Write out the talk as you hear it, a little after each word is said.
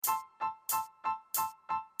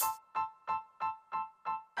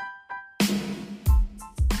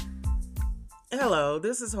Hello,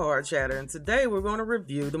 this is Hard Chatter, and today we're going to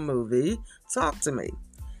review the movie Talk to Me.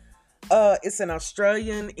 It's an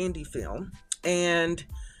Australian indie film, and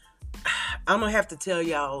I'm going to have to tell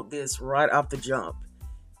y'all this right off the jump.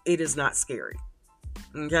 It is not scary.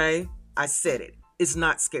 Okay? I said it. It's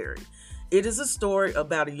not scary. It is a story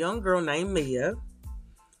about a young girl named Mia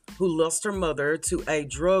who lost her mother to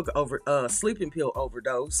a sleeping pill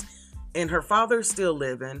overdose, and her father is still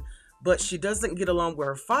living, but she doesn't get along with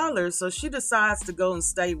her father, so she decides to go and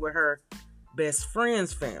stay with her best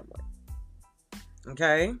friend's family.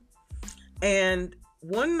 Okay? And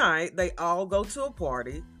one night, they all go to a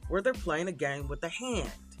party where they're playing a game with a hand.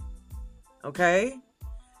 Okay?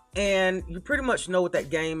 And you pretty much know what that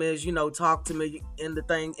game is. You know, talk to me, and the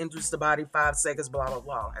thing enters the body, 5 seconds, blah, blah,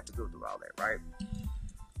 blah. I don't have to go through all that, right?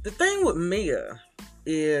 The thing with Mia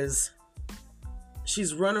is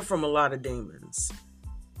she's running from a lot of demons.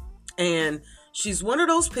 And she's one of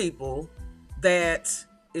those people that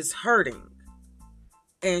is hurting.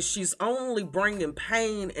 And she's only bringing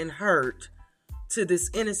pain and hurt to this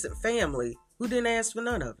innocent family who didn't ask for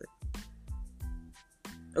none of it.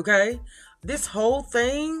 Okay? This whole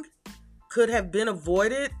thing could have been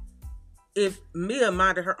avoided if Mia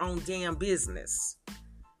minded her own damn business.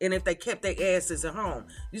 And if they kept their asses at home.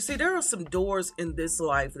 You see, there are some doors in this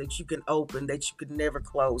life that you can open that you could never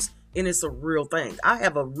close. And it's a real thing. I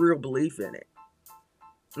have a real belief in it.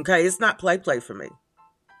 Okay? It's not play for me.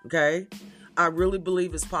 Okay? I really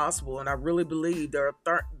believe it's possible. And I really believe there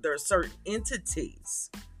are certain entities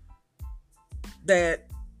that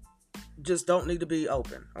just don't need to be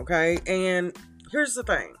open. Okay? And here's the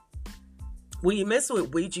thing. When you mess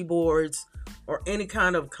with Ouija boards or any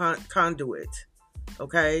kind of conduit,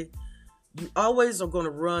 okay, you always are going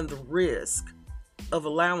to run the risk of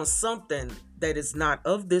allowing something that is not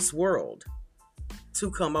of this world to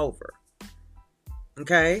come over.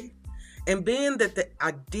 Okay? And being that the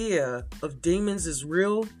idea of demons is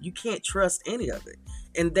real, you can't trust any of it.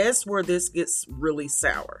 And that's where this gets really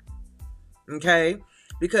sour. Okay?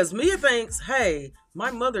 Because Mia thinks, hey,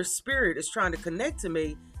 my mother's spirit is trying to connect to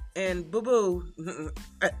me, and boo-boo,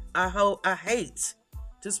 I hate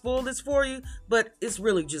to spoil this for you, but it's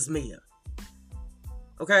really just Mia.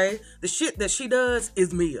 Okay? The shit that she does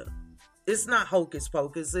is Mia. It's not hocus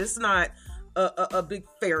pocus. It's not a big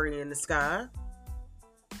fairy in the sky.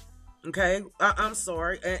 Okay? I'm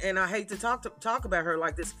sorry. And I hate to talk about her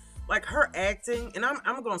like this. Like her acting, and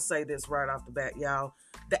I'm going to say this right off the bat, y'all.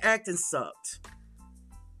 The acting sucked.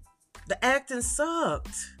 The acting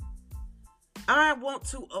sucked. I want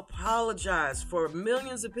to apologize for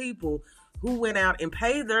millions of people who went out and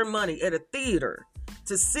paid their money at a theater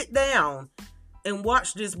to sit down and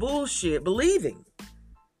watch this bullshit, believing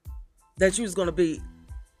that you was going to be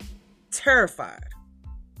terrified.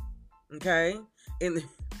 Okay? And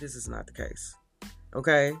this is not the case.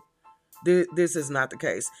 Okay? This is not the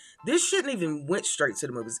case. This shouldn't even went straight to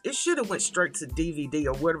the movies. It should have went straight to DVD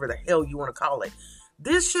or whatever the hell you want to call it.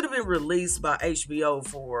 This should have been released by HBO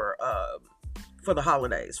for the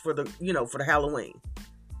holidays, for the Halloween.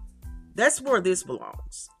 That's where this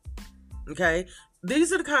belongs. Okay?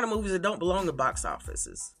 These are the kind of movies that don't belong in box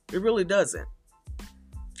offices. It really doesn't.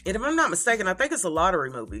 And if I'm not mistaken, I think it's a lottery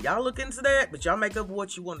movie. Y'all look into that, but y'all make up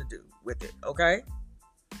what you want to do with it. Okay?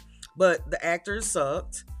 But the actors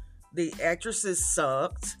sucked. The actresses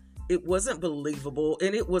sucked. It wasn't believable.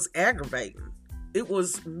 And it was aggravating. It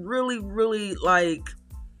was really, really like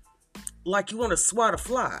you want to swat a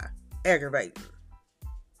fly. Aggravating.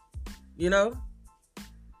 You know?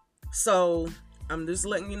 So, I'm just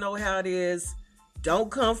letting you know how it is. Don't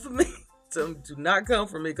come for me. Do not come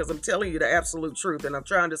for me, because I'm telling you the absolute truth, and I'm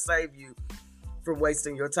trying to save you from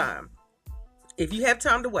wasting your time. If you have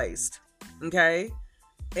time to waste, okay,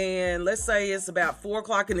 and let's say it's about 4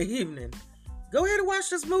 o'clock in the evening, go ahead and watch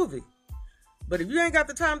this movie. But if you ain't got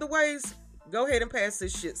the time to waste, go ahead and pass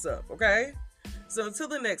this shit up, okay? So until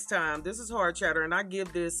the next time, this is Hard Chatter, and I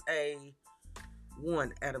give this a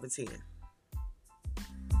 1 out of 10.